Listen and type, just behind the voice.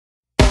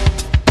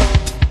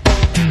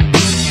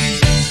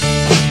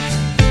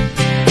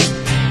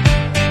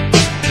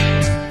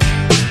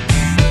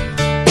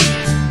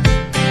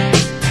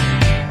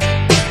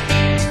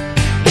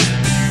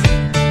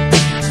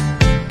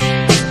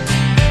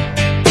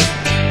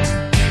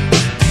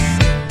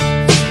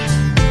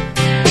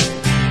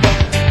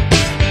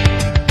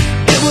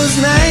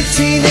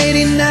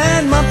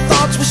1989, my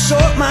thoughts were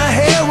short, my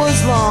hair was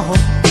long,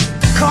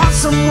 caught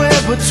somewhere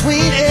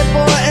between a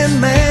boy and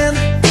man.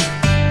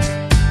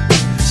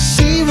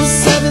 She was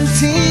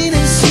 17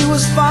 and she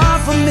was far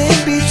from in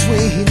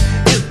between.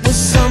 It was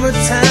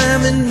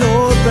summertime in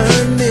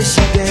northern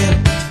Michigan.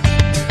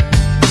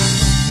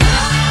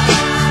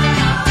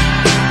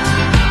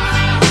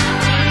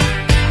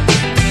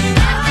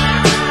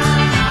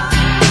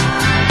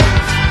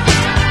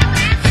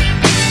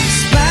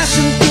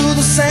 Splashing through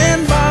the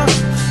sandbar,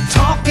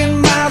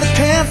 talking by the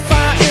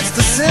campfire. It's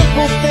the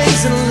simple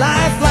things in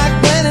life, like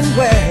when and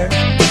where.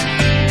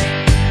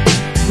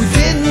 We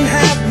didn't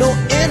have no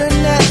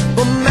internet,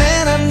 but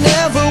man, I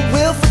never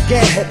will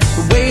forget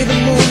the way the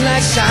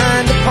moonlight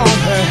shined upon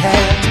her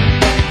hair.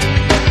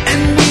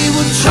 And we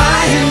were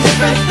trying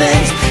different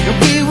things, and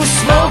we were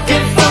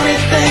smoking funny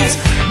things,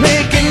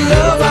 making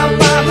love out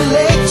by the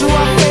lake to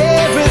our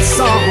favorite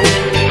song,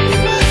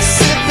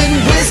 sipping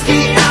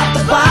whiskey out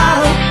the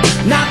bottle,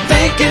 not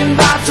thinking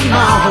about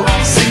tomorrow,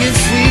 singing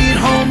Sweet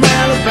Home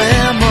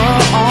Alabama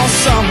all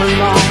summer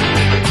long.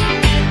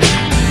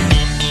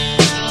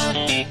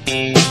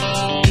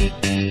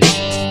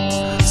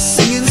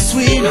 Singing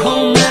Sweet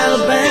Home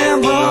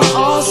Alabama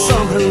all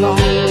summer long.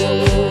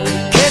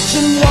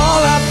 Catching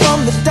walleye from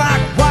the dock,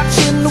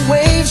 watching the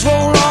waves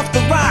roll off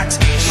the rocks.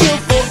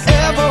 She'll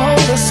forever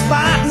hold a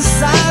spot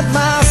inside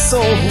my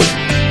soul.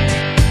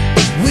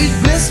 We'd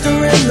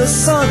blister in the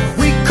sun,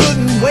 we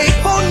couldn't wait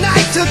for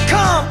night to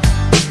come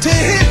to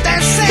hit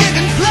that sand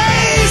and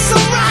play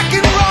some rock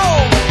and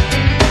roll.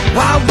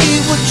 While we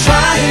were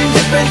trying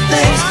different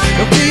things,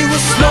 and we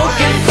were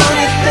smoking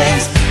funny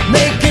things,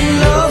 making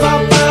love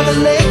out by the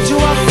lake to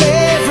our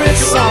favorite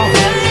song,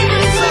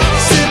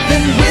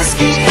 sipping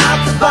whiskey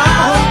out the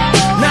bottle,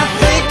 not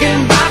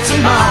thinking about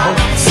tomorrow,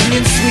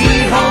 singing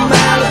Sweet Home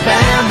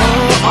Alabama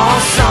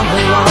all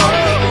summer long.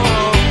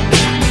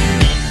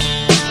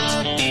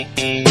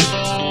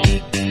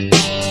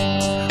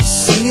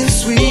 Singing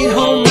Sweet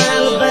Home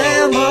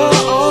Alabama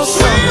all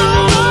summer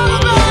long.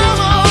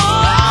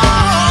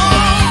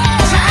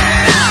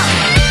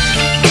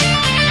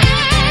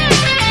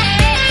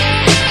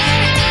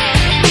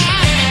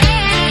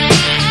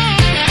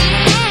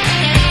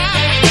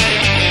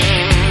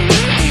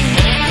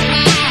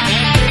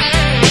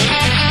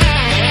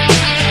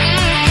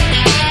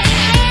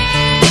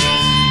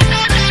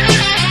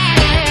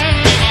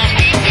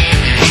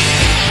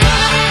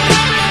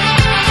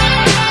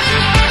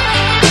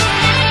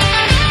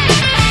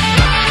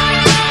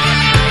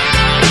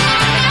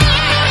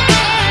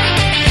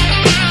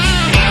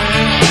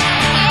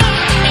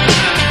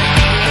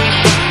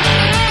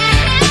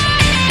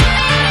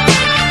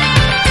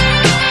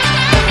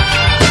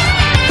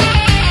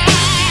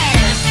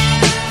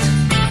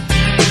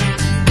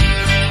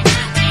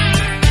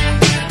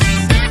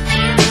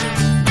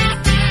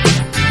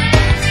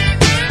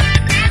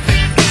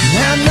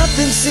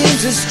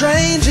 Seems as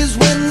strange as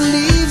when the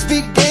leaves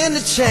began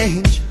to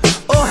change.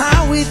 Oh,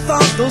 how we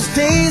thought those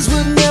days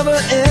would never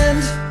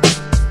end.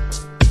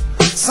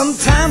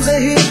 Sometimes I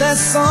hear that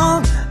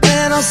song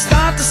and I'll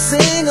start to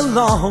sing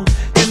along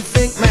and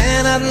think,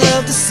 man, I'd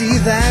love to see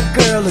that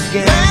girl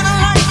again. Man,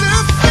 I'd like to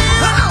see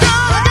that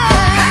girl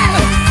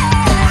again.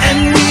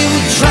 And we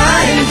were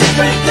trying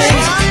different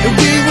things, and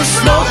we were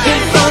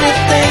smoking funny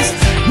things,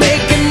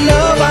 making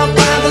love out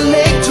by the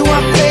lake to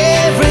our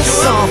favorite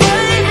song,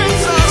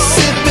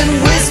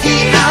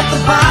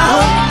 the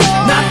bottle,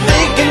 not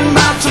thinking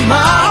about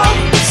tomorrow,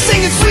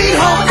 singing Sweet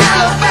Home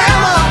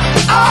Alabama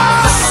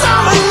all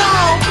summer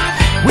long.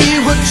 We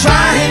were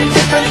trying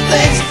different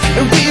things,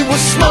 and we were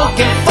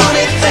smoking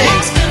funny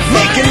things,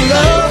 making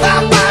love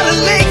out by the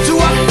lake to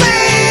our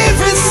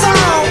favorite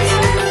song,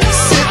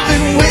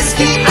 sipping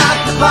whiskey out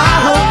the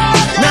bottle,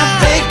 not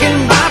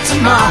thinking about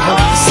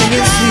tomorrow,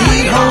 singing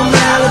Sweet Home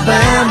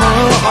Alabama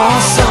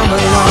all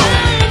summer long.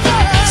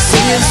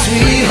 Singing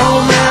Sweet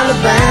Home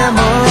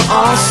Alabama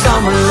all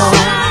summer long.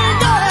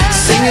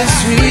 Singing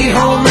Sweet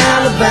Home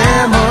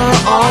Alabama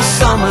all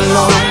summer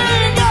long.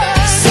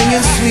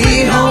 Singing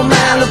Sweet Home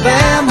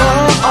Alabama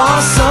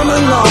all summer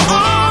long.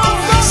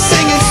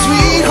 Singing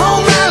Sweet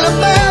Home